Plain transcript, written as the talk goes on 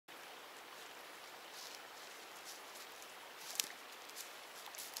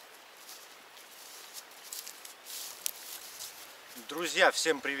Друзья,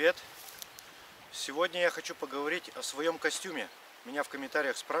 всем привет! Сегодня я хочу поговорить о своем костюме. Меня в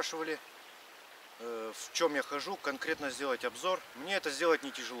комментариях спрашивали, в чем я хожу, конкретно сделать обзор. Мне это сделать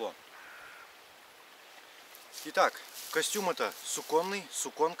не тяжело. Итак, костюм это суконный,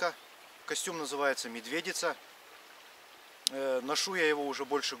 суконка. Костюм называется Медведицца. Ношу я его уже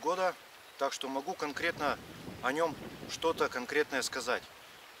больше года, так что могу конкретно о нем что-то конкретное сказать.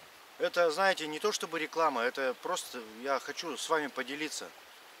 Это, знаете, не то чтобы реклама, это просто я хочу с вами поделиться.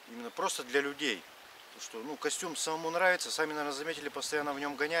 Именно просто для людей. Потому что, костюм самому нравится, сами, наверное, заметили, постоянно в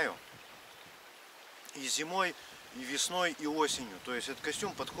нем гоняю. И зимой, и весной, и осенью. То есть этот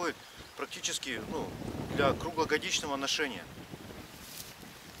костюм подходит практически, для круглогодичного ношения.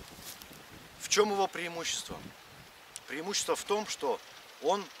 В чем его преимущество? Преимущество в том, что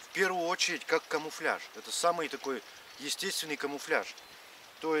он в первую очередь как камуфляж. Это самый такой естественный камуфляж.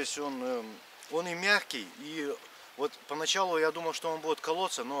 То есть он и мягкий, и вот поначалу я думал, что он будет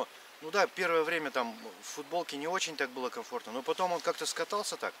колоться, но, первое время там в футболке не очень так было комфортно, но потом он как-то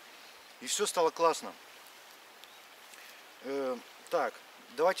скатался так, и все стало классно. Так,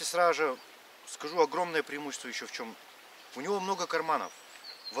 давайте сразу же скажу огромное преимущество еще в чем. У него много карманов.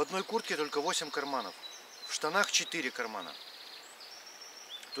 В одной куртке только 8 карманов, в штанах 4 кармана.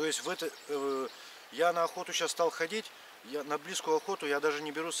 То есть я на охоту сейчас стал ходить. На близкую охоту я даже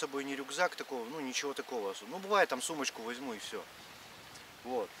не беру с собой ни рюкзак такого, ничего такого. Бывает, там сумочку возьму и все.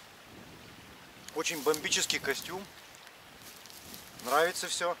 Вот. Очень бомбический костюм. Нравится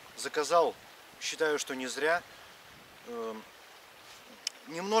все. Заказал, считаю, что не зря.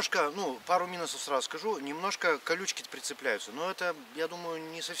 Немножко, пару минусов сразу скажу. Немножко колючки прицепляются. Но это, я думаю,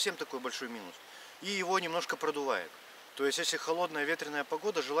 не совсем такой большой минус. И его немножко продувает. То есть, если холодная ветреная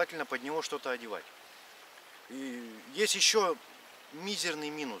погода, желательно под него что-то одевать. И есть еще мизерный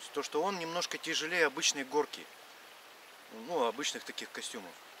минус, то что он немножко тяжелее обычной горки, обычных таких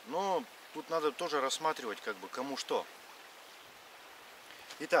костюмов. Но тут надо тоже рассматривать, кому что.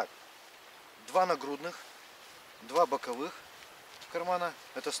 Итак, 2 нагрудных, 2 боковых кармана,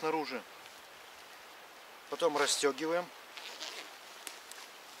 это снаружи. Потом расстегиваем.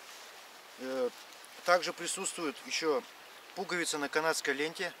 Также присутствует еще пуговица на канадской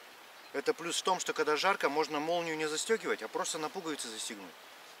ленте. Это плюс в том, что когда жарко, можно молнию не застегивать, а просто на пуговицы застегнуть.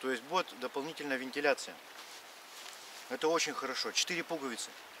 То есть будет дополнительная вентиляция. Это очень хорошо. 4 пуговицы.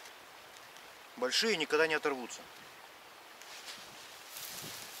 Большие, никогда не оторвутся.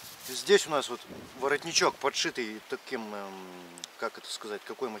 Здесь у нас вот воротничок подшитый таким, как это сказать,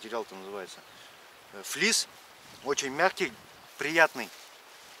 какой материал-то называется? Флис. Очень мягкий, приятный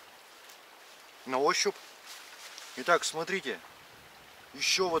на ощупь. Итак, смотрите.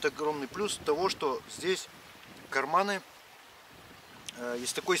 Еще вот огромный плюс того, что здесь карманы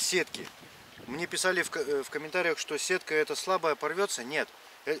из такой сетки. Мне писали в комментариях, что сетка это слабая, порвется. Нет,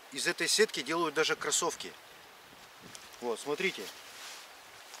 из этой сетки делают даже кроссовки. Вот, смотрите.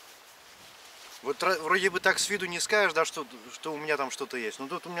 Вот вроде бы так с виду не скажешь, да, что у меня там что-то есть. Но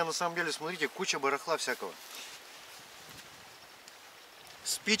тут у меня на самом деле, смотрите, куча барахла всякого.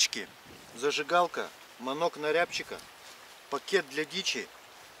 Спички, зажигалка, манок нарябчика, пакет для дичи,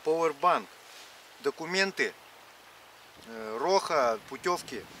 пауэрбанк, документы, роха,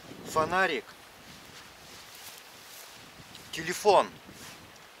 путевки, фонарик, телефон,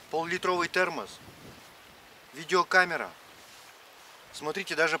 пол-литровый термос, видеокамера.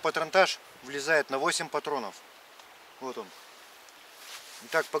 Смотрите, даже патронтаж влезает на 8 патронов. Вот он.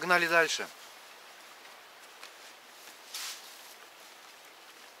 Итак, погнали дальше.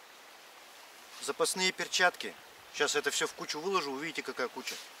 Запасные перчатки. Сейчас это все в кучу выложу, увидите, какая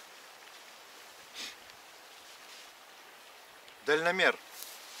куча. Дальномер.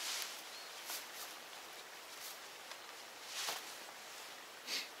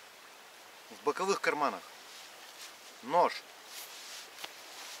 В боковых карманах. Нож.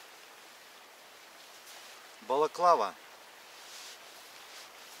 Балаклава.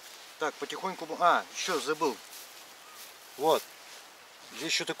 Так, потихоньку... еще забыл. Вот.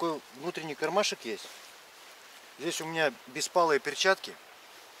 Здесь еще такой внутренний кармашек есть. Здесь у меня беспалые перчатки.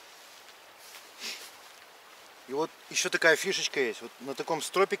 И вот еще такая фишечка есть. Вот на таком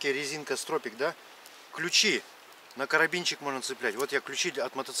стропике, резинка стропик, да, ключи на карабинчик можно цеплять. Вот я ключи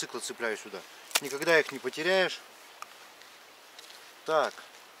от мотоцикла цепляю сюда. Никогда их не потеряешь. Так.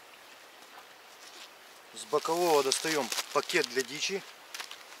 С бокового достаем пакет для дичи.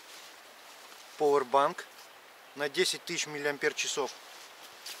 Powerbank на 10 тысяч мАч.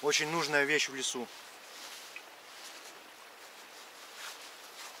 Очень нужная вещь в лесу.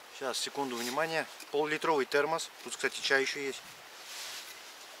 Сейчас, секунду, внимания. Пол-литровый термос. Тут, кстати, чай еще есть.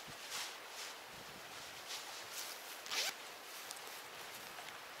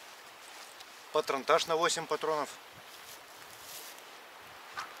 Патронтаж на 8 патронов.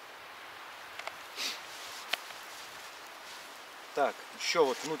 Так, еще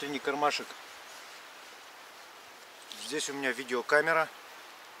вот внутренний кармашек. Здесь у меня видеокамера.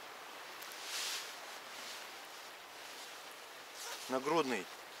 Нагрудный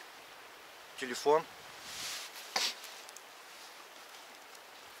телефон.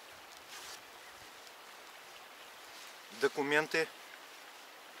 Документы.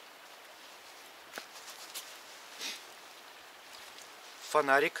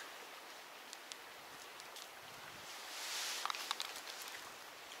 Фонарик.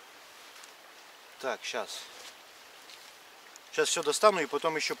 Так, сейчас все достану и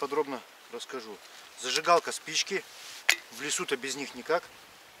потом еще подробно расскажу. Зажигалка, спички. В лесу-то без них никак.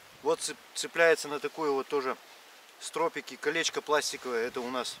 Вот цепляется на такую вот тоже стропики. Колечко пластиковое. Это у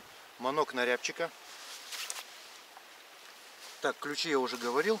нас манок на рябчика. Так, ключи я уже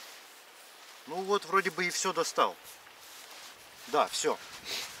говорил. Ну вот, вроде бы и все достал. Да, все.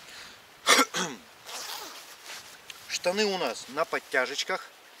 Штаны у нас на подтяжечках.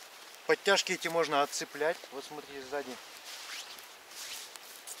 Подтяжки эти можно отцеплять. Вот смотрите сзади.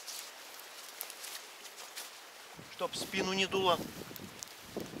 Чтоб спину не дуло.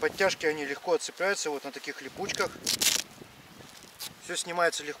 Подтяжки они легко отцепляются вот на таких липучках. Все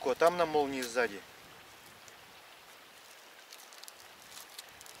снимается легко. Там на молнии сзади.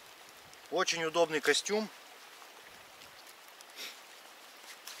 Очень удобный костюм.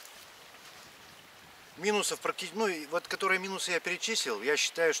 Минусов практически, ну вот которые минусы я перечислил, я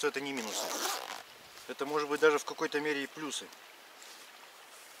считаю, что это не минусы. Это может быть даже в какой-то мере и плюсы.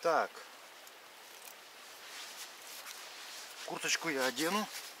 Так. Курточку я одену.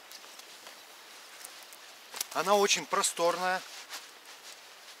 Она очень просторная.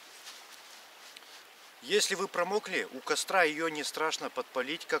 Если вы промокли, у костра ее не страшно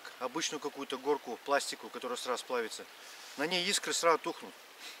подпалить, как обычную какую-то горку пластиковую, которая сразу плавится. На ней искры сразу тухнут.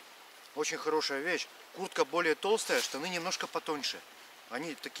 Очень хорошая вещь. Куртка более толстая, штаны немножко потоньше.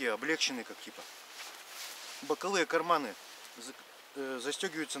 Они такие облегченные, как типа. Боковые карманы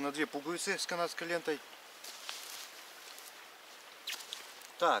застегиваются на 2 пуговицы с канадской лентой.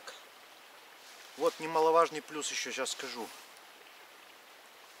 Так. Вот немаловажный плюс еще сейчас скажу.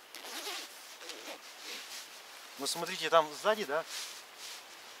 Вот смотрите, там сзади, да?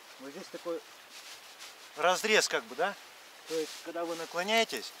 Вот здесь такой разрез, как бы, да? То есть, когда вы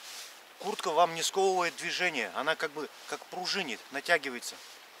наклоняетесь, куртка вам не сковывает движение. Она как бы как пружинит, натягивается.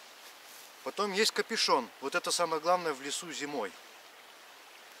 Потом есть капюшон. Вот это самое главное в лесу зимой.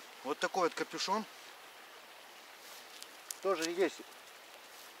 Вот такой вот капюшон. Тоже есть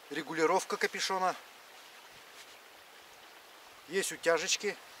регулировка капюшона. Есть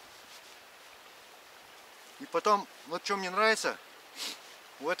утяжечки. И потом, вот что мне нравится,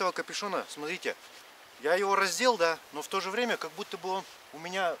 у этого капюшона, смотрите, я его раздел, да, но в то же время, как будто бы он у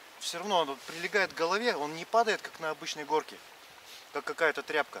меня все равно он прилегает к голове, он не падает, как на обычной горке, как какая-то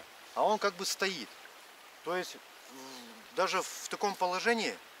тряпка, а он как бы стоит. То есть, даже в таком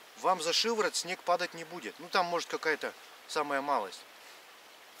положении вам за шиворот снег падать не будет. Ну, там может какая-то самая малость.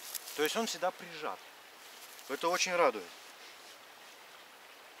 То есть, он всегда прижат. Это очень радует.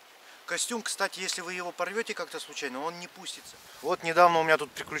 Костюм, кстати, если вы его порвете как-то случайно, он не пустится. Вот недавно у меня тут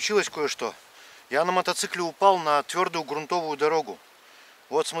приключилось кое-что. Я на мотоцикле упал на твердую грунтовую дорогу.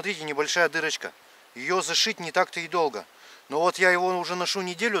 Вот смотрите, небольшая дырочка. Ее зашить не так-то и долго. Но вот я его уже ношу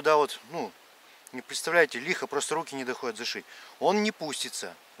неделю, да, вот, ну, не представляете, лихо, просто руки не доходят зашить. Он не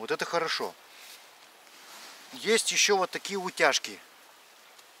пустится. Вот это хорошо. Есть еще вот такие утяжки.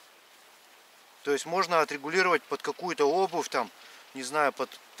 То есть можно отрегулировать под какую-то обувь, там, не знаю, под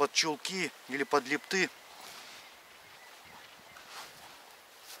чулки или под липты.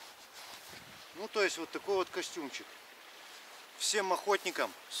 Ну, то есть вот такой вот костюмчик. Всем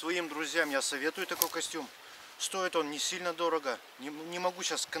охотникам, своим друзьям я советую такой костюм. Стоит он не сильно дорого. Не могу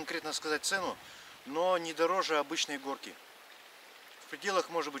сейчас конкретно сказать цену, но не дороже обычной горки. В пределах,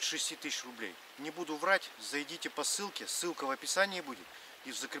 может быть, 6000 рублей. Не буду врать, зайдите по ссылке. Ссылка в описании будет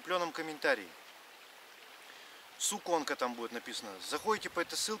и в закрепленном комментарии. Суконка там будет написано. Заходите по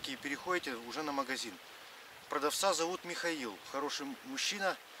этой ссылке и переходите уже на магазин. Продавца зовут Михаил. Хороший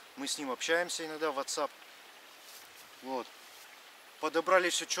мужчина. Мы с ним общаемся иногда в WhatsApp. Вот. Подобрали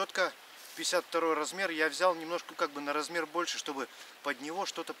все четко. 52 размер. Я взял немножко как бы на размер больше, чтобы под него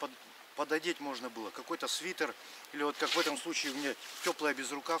что-то пододеть можно было. Какой-то свитер. Или вот как в этом случае у меня теплая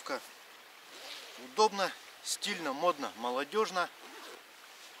безрукавка. Удобно, стильно, модно, молодежно.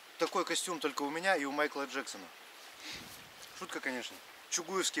 Такой костюм только у меня и у Майкла Джексона. Шутка, конечно.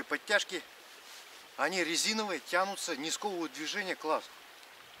 Чугуевские подтяжки. Они резиновые, тянутся, не сковывают движение. Класс.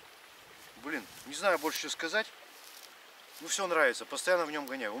 Блин, не знаю больше что сказать. Ну все нравится, постоянно в нем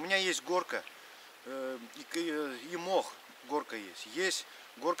гоняю. У меня есть горка и мох, горка есть. Есть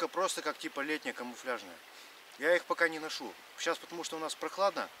горка просто как типа летняя, камуфляжная. Я их пока не ношу. Сейчас, потому что у нас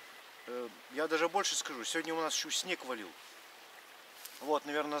прохладно, я даже больше скажу. Сегодня у нас еще снег валил. Вот,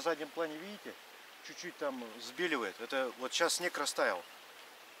 наверное, на заднем плане, видите, чуть-чуть там сбеливает. Это вот сейчас снег растаял.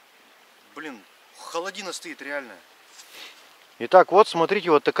 Блин, холодина стоит реально. Итак, вот смотрите,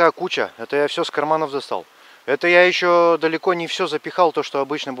 вот такая куча. Это я все с карманов достал. Это я еще далеко не все запихал, то, что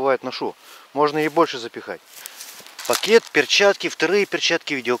обычно бывает ношу. Можно и больше запихать. Пакет, перчатки, вторые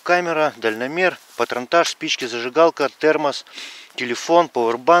перчатки, видеокамера, дальномер, патронтаж, спички, зажигалка, термос, телефон,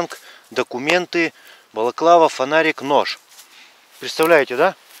 пауэрбанк, документы, балаклава, фонарик, нож. Представляете,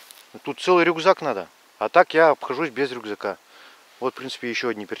 да? Тут целый рюкзак надо. А так я обхожусь без рюкзака. Вот, в принципе, еще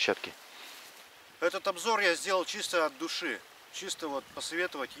одни перчатки. Этот обзор я сделал чисто от души. Чисто вот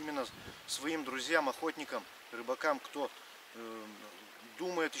посоветовать именно своим друзьям, охотникам, рыбакам, кто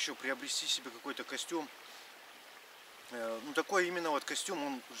думает еще приобрести себе какой-то костюм. Ну, такой именно вот костюм,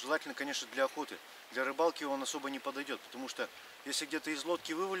 он желательно, конечно, для охоты. Для рыбалки он особо не подойдет, потому что если где-то из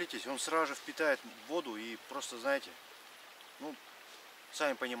лодки вывалитесь, он сразу же впитает воду и просто, знаете, ну,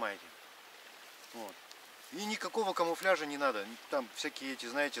 сами понимаете. Вот. И никакого камуфляжа не надо. Там всякие эти,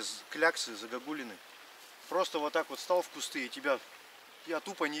 знаете, кляксы, загогулины. Просто вот так вот стал в кусты, и тебя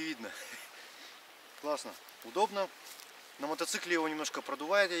тупо не видно. Классно, удобно. На мотоцикле его немножко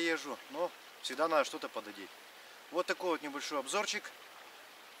продувает, я езжу, но всегда надо что-то пододеть. Вот такой вот небольшой обзорчик.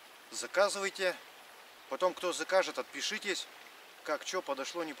 Заказывайте. Потом, кто закажет, отпишитесь, как, что,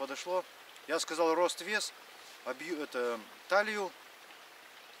 подошло, не подошло. Я сказал рост, вес, талию,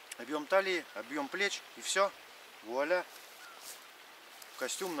 объем талии, объем плеч, и все. Вуаля.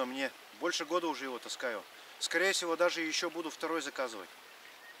 Костюм на мне. Больше года уже его таскаю. Скорее всего, даже еще буду второй заказывать.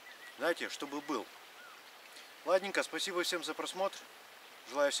 Знаете, чтобы был. Ладненько, спасибо всем за просмотр.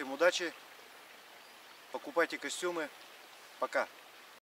 Желаю всем удачи. Покупайте костюмы. Пока.